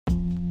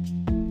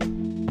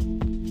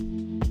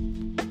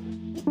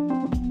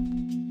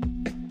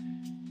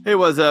Hey,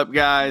 what's up,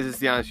 guys? It's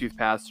the Honest Youth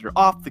Pastor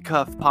Off the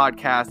Cuff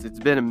podcast. It's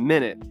been a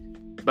minute,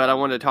 but I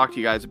wanted to talk to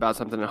you guys about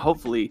something, and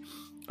hopefully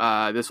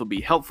this will be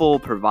helpful,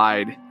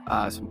 provide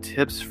some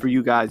tips for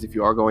you guys if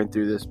you are going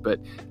through this. But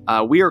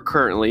we are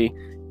currently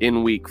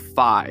in week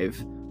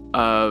 5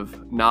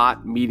 of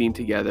not meeting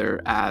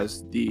together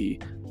as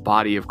the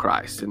body of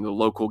Christ in the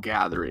local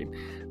gathering.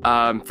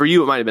 For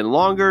you, it might have been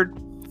longer.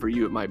 For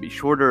you, it might be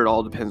shorter. It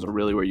all depends on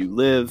really where you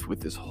live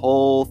with this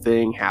whole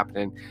thing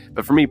happening.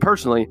 But for me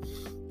personally,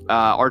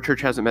 our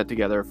church hasn't met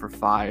together for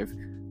 5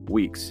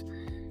 weeks.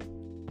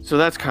 So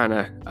that's kind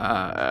of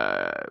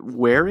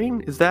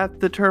wearing. Is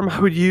that the term I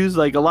would use?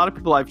 Like, a lot of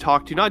people I've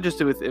talked to, not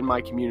just within my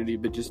community,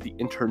 but just the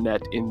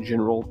internet in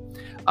general,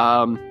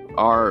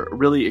 are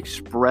really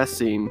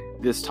expressing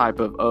this type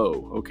of,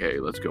 okay,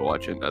 let's go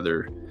watch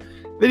another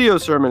video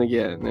sermon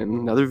again and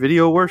another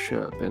video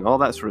worship and all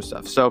that sort of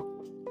stuff. So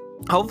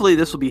hopefully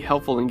this will be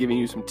helpful in giving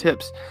you some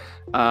tips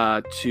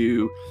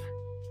to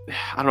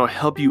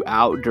help you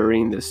out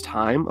during this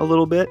time a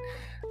little bit.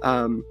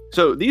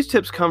 So these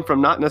tips come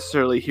from not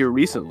necessarily here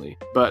recently,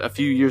 but a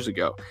few years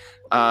ago.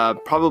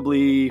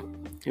 Probably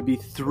maybe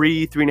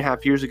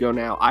 3.5 years ago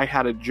now, I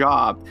had a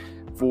job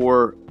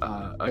for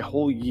a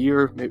whole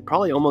year, maybe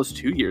probably almost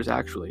 2 years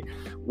actually,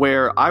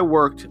 where I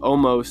worked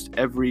almost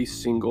every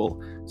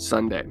single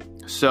Sunday.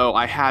 So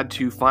I had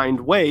to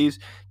find ways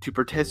to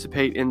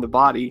participate in the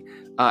body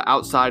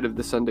outside of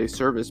the Sunday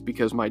service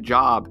because my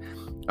job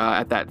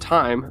at that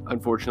time,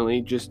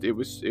 unfortunately, it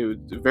was a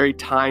very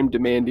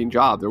time-demanding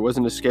job. There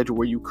wasn't a schedule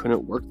where you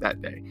couldn't work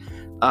that day.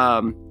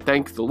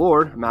 Thank the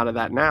Lord, I'm out of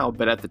that now.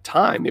 But at the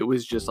time, it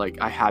was just like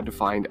I had to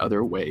find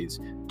other ways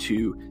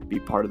to be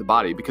part of the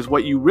body. Because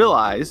what you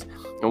realize,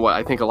 and what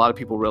I think a lot of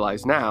people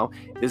realize now,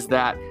 is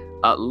that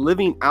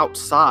living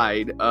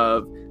outside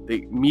of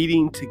the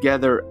meeting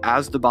together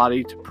as the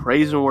body to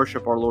praise and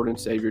worship our Lord and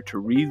Savior, to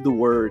read the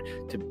Word,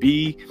 to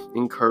be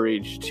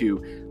encouraged,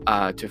 to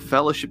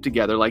fellowship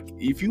together. Like,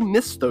 if you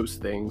miss those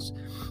things,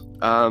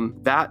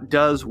 that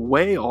does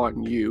weigh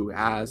on you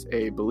as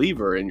a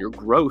believer and your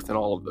growth and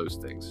all of those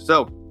things.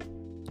 So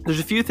there's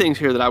a few things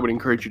here that I would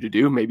encourage you to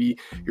do. Maybe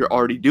you're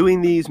already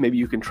doing these. Maybe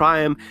you can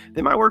try them.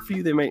 They might work for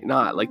you. They might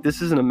not. Like,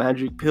 this isn't a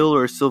magic pill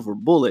or a silver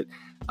bullet.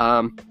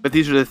 But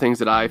these are the things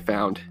that I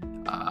found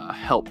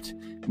helped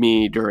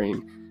me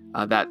during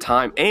that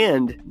time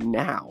and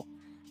now.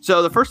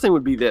 So the first thing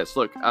would be this.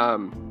 Look,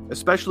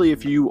 especially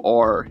if you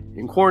are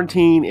in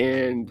quarantine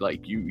and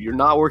like you're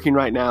not working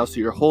right now,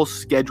 so your whole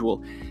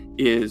schedule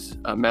is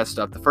messed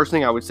up. The first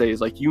thing I would say is,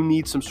 like, you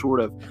need some sort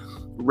of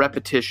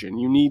repetition.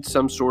 You need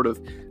some sort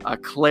of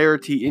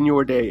clarity in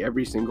your day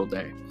every single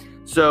day.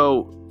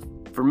 So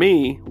for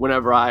me,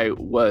 whenever I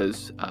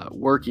was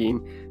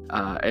working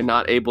and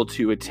not able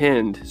to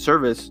attend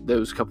service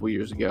those couple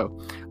years ago,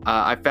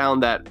 I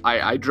found that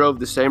I drove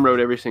the same road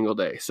every single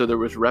day. So there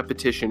was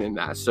repetition in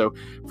that. So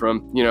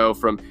from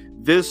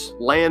this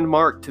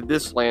landmark to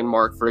this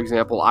landmark, for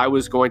example, I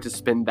was going to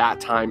spend that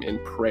time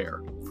in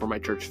prayer for my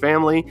church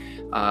family,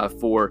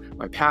 for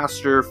my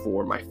pastor,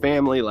 for my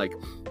family. Like,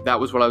 that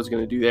was what I was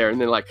going to do there.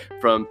 And then, like,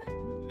 from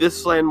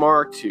this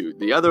landmark to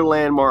the other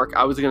landmark,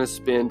 I was going to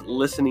spend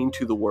listening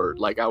to the Word.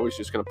 Like, I was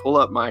just going to pull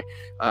up my,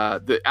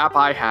 the app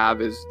I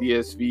have is the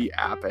ESV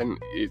app,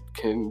 and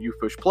you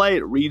push play,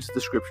 it reads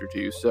the scripture to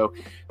you. So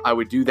I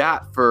would do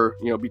that for,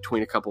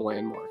 between a couple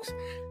landmarks.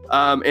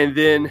 And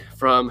then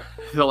from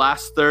the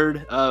last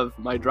third of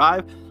my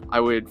drive, I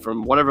would,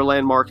 from whatever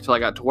landmark until I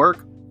got to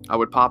work, I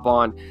would pop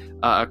on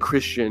a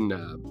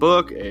Christian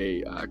book,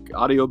 a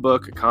audio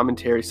book, a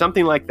commentary,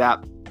 something like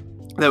that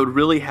would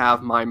really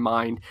have my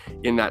mind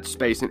in that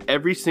space. And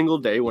every single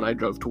day when I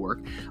drove to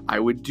work, I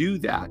would do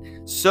that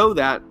so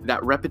that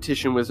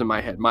repetition was in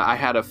my head. I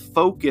had a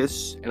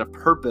focus and a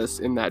purpose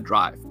in that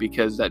drive,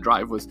 because that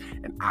drive was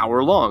an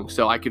hour long.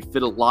 So I could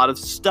fit a lot of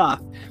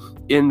stuff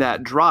in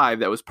that drive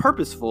that was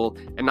purposeful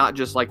and not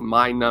just like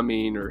mind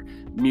numbing or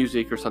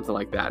music or something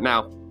like that.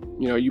 Now,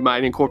 you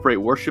might incorporate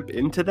worship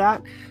into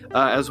that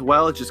as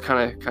well. It's just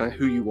kind of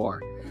who you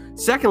are.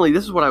 Secondly,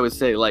 this is what I would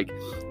say, like,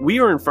 we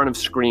are in front of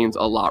screens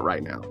a lot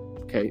right now,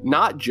 okay?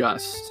 Not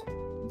just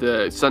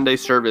the Sunday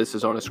service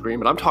is on a screen,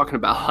 but I'm talking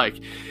about,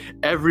 like,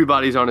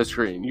 everybody's on a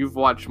screen. You've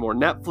watched more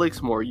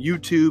Netflix, more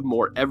YouTube,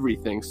 more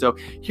everything. So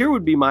here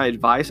would be my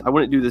advice. I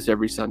wouldn't do this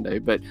every Sunday,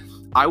 but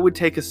I would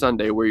take a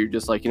Sunday where you're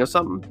just like,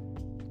 something?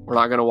 We're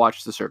not going to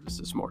watch the service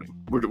this morning.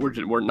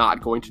 We're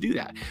not going to do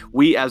that.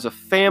 We as a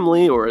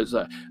family, or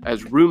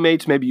as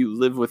roommates, maybe you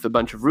live with a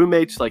bunch of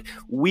roommates, like,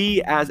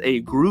 we as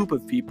a group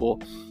of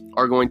people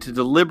are going to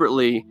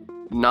deliberately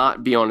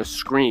not be on a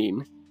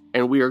screen,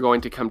 and we are going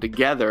to come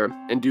together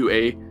and do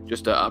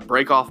just a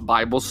break-off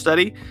Bible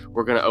study.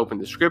 We're going to open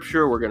the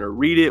scripture, we're going to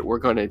read it, we're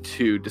going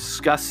to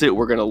discuss it,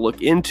 we're going to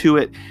look into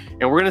it,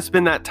 and we're going to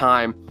spend that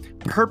time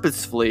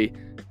purposefully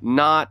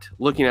not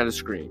looking at a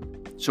screen.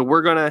 So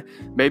we're going to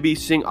maybe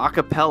sing a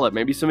cappella.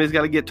 Maybe somebody's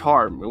got a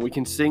guitar and we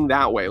can sing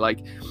that way. Like,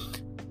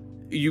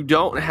 you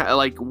don't have,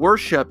 like,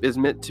 worship is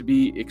meant to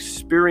be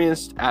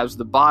experienced as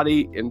the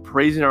body in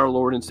praising our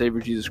Lord and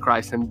Savior Jesus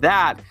Christ. And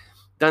that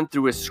done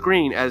through a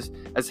screen, as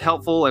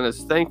helpful and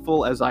as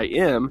thankful as I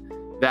am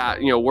that,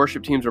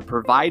 worship teams are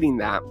providing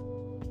that,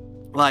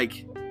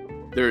 like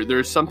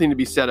there's something to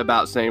be said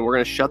about saying we're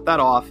going to shut that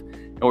off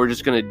and we're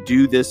just going to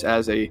do this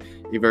as a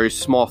very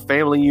small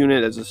family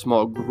unit, as a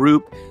small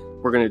group.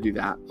 We're going to do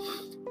that.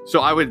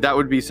 So that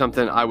would be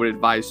something I would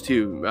advise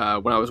too.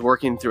 When I was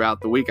working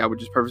throughout the week, I would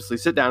just purposely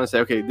sit down and say,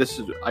 okay,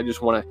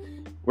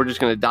 we're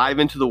just going to dive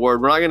into the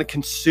word. We're not going to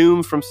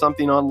consume from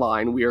something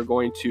online. We are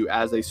going to,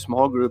 as a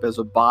small group, as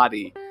a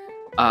body,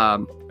 a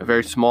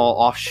very small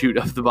offshoot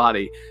of the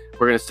body,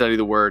 we're going to study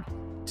the word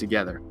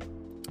together.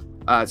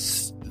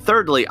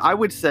 Thirdly, I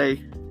would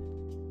say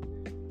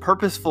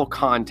purposeful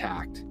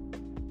contact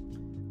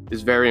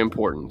is very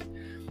important.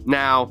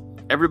 Now,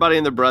 everybody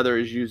and their brother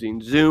is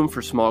using Zoom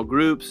for small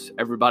groups.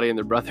 Everybody and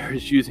their brother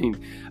is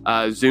using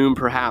Zoom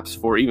perhaps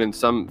for even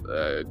some,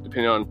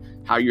 depending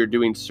on how you're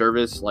doing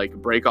service, like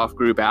break-off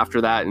group after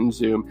that in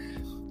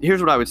Zoom.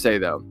 Here's what I would say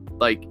though.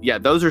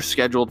 Those are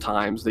scheduled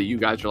times that you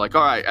guys are like,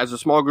 all right, as a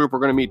small group, we're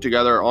going to meet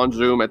together on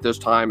Zoom at this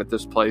time, at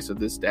this place, at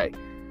this day.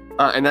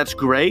 And that's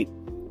great.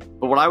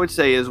 But what I would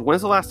say is,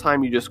 when's the last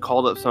time you just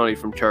called up somebody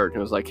from church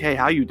and was like, hey,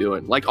 how you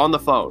doing? Like on the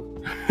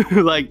phone,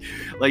 like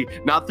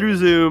not through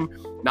Zoom,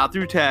 not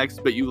through text,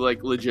 but you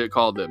like legit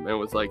called them and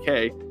was like,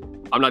 hey,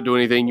 I'm not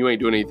doing anything. You ain't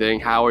doing anything.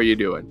 How are you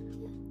doing?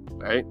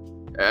 Right?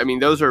 I mean,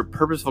 those are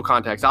purposeful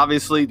contacts.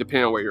 Obviously,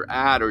 depending on where you're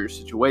at or your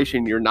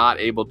situation, you're not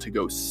able to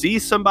go see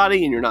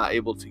somebody and you're not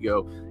able to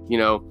go,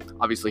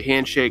 obviously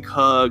handshake,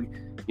 hug,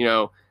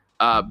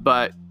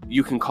 but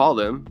you can call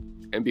them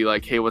and be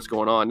like, hey, what's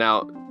going on?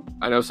 Now,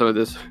 I know some of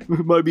this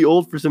might be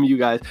old for some of you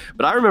guys,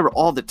 but I remember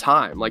all the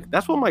time, like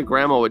that's what my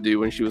grandma would do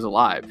when she was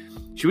alive.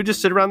 She would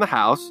just sit around the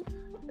house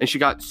and she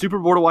got super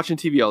bored of watching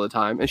TV all the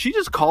time. And she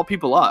just called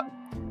people up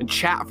and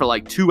chat for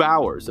like 2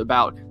 hours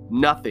about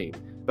nothing.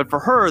 But for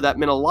her, that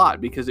meant a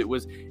lot because it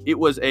was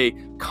a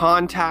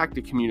contact,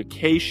 a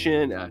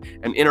communication,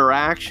 an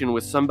interaction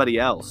with somebody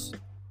else.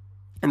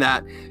 And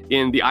that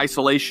in the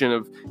isolation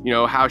of,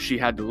 how she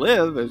had to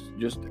live as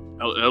just an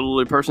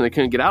elderly person that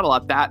couldn't get out a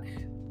lot, that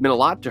meant a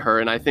lot to her.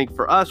 And I think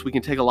for us, we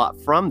can take a lot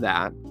from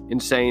that in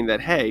saying that,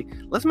 hey,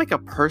 let's make a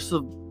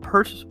purposeful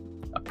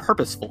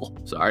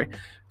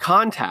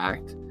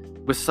contact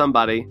with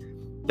somebody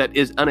that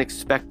is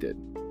unexpected,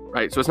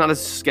 right? So it's not a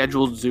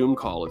scheduled Zoom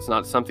call. It's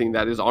not something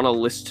that is on a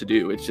list to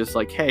do. It's just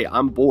like, hey,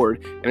 I'm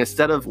bored. And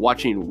instead of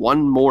watching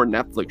one more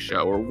Netflix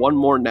show or one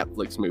more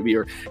Netflix movie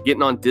or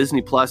getting on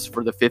Disney Plus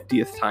for the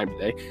 50th time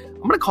today,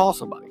 I'm going to call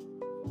somebody.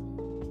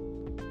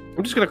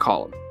 I'm just going to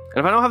call them. And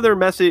if I don't have their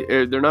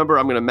number,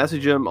 I'm going to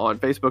message them on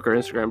Facebook or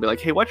Instagram and be like,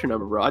 hey, what's your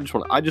number, bro? I just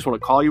want to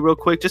call you real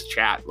quick. Just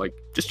chat.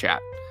 Just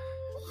chat.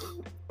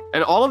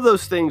 And all of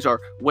those things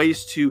are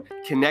ways to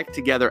connect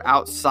together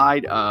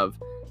outside of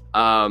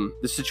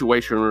the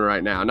situation we're in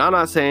right now. Now, I'm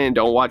not saying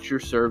don't watch your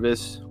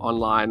service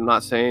online. I'm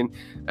not saying,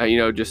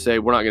 just say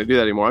we're not going to do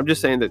that anymore. I'm just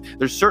saying that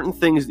there's certain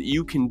things that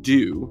you can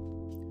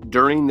do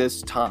during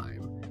this time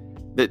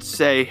that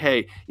say,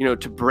 hey,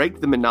 to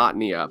break the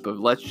monotony up of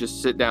let's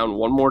just sit down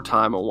one more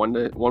time on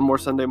one more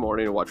Sunday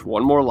morning and watch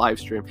one more live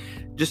stream,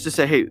 just to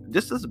say, hey,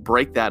 just let's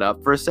break that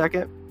up for a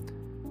second,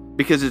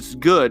 because it's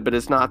good, but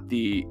it's not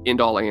the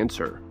end-all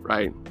answer,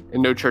 right?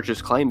 And no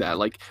churches claim that.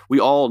 Like,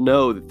 we all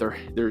know that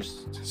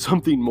there's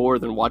something more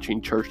than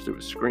watching church through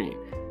a screen.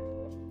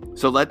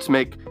 So let's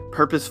make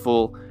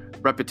purposeful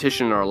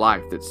repetition in our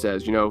life that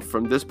says,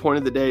 from this point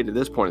of the day to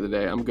this point of the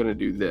day, I'm going to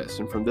do this.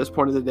 And from this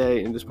point of the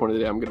day and this point of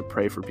the day, I'm going to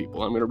pray for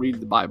people. I'm going to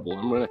read the Bible.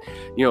 I'm going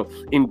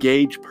to,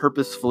 engage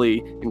purposefully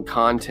in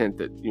content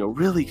that,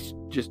 really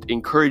just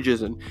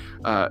encourages and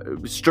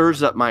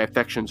stirs up my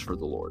affections for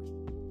the Lord.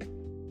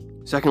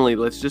 Secondly,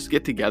 let's just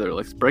get together.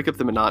 Let's break up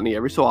the monotony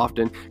every so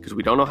often because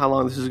we don't know how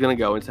long this is going to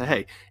go, and say,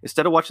 hey,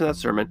 instead of watching that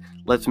sermon,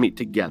 let's meet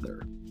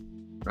together,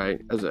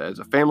 right? As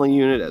a family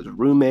unit, as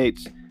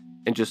roommates,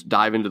 and just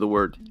dive into the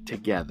word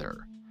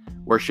together,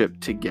 worship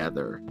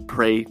together,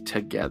 pray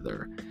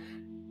together,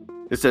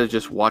 instead of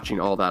just watching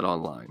all that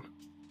online.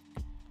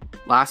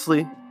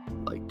 Lastly,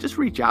 just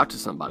reach out to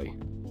somebody.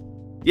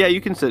 Yeah, you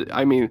can sit.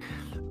 I mean,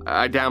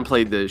 I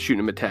downplayed the shooting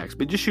him a text,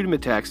 but just shoot him a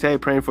text. Hey,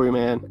 praying for you,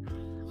 man.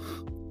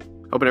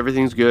 Hoping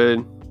everything's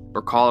good.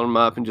 Or calling them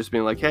up and just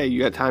being like, hey,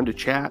 you got time to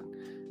chat?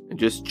 And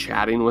just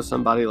chatting with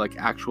somebody, like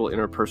actual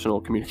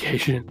interpersonal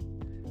communication.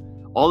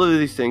 All of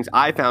these things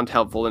I found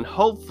helpful, and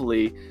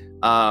hopefully,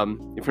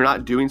 if you're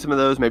not doing some of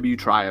those, maybe you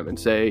try them and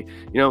say,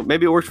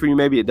 maybe it works for you,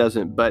 maybe it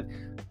doesn't. But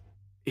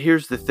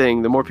here's the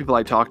thing. The more people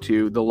I talk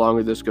to, the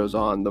longer this goes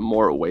on, the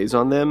more it weighs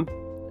on them.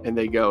 And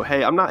they go,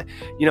 hey, I'm not,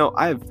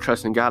 I have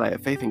trust in God. I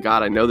have faith in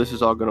God. I know this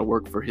is all going to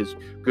work for his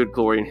good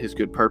glory and his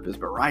good purpose.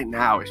 But right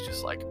now it's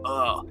just like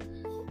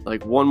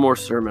one more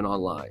sermon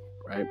online,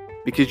 right?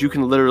 Because you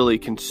can literally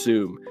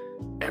consume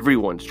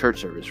everyone's church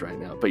service right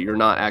now, but you're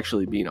not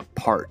actually being a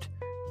part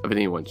of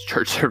anyone's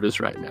church service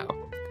right now.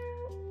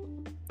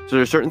 So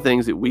there are certain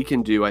things that we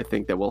can do, I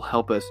think, that will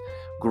help us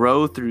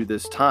grow through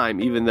this time,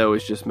 even though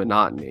it's just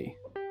monotony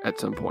at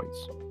some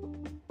points.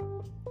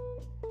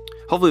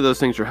 Hopefully those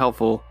things are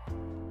helpful.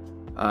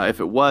 If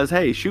it was,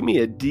 hey, shoot me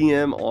a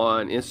DM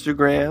on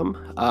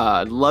Instagram.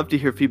 I'd love to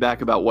hear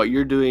feedback about what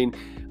you're doing.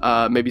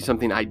 Maybe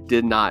something I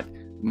did not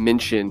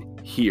mention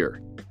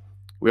here.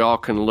 We all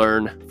can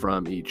learn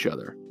from each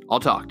other. I'll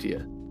talk to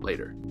you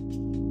later.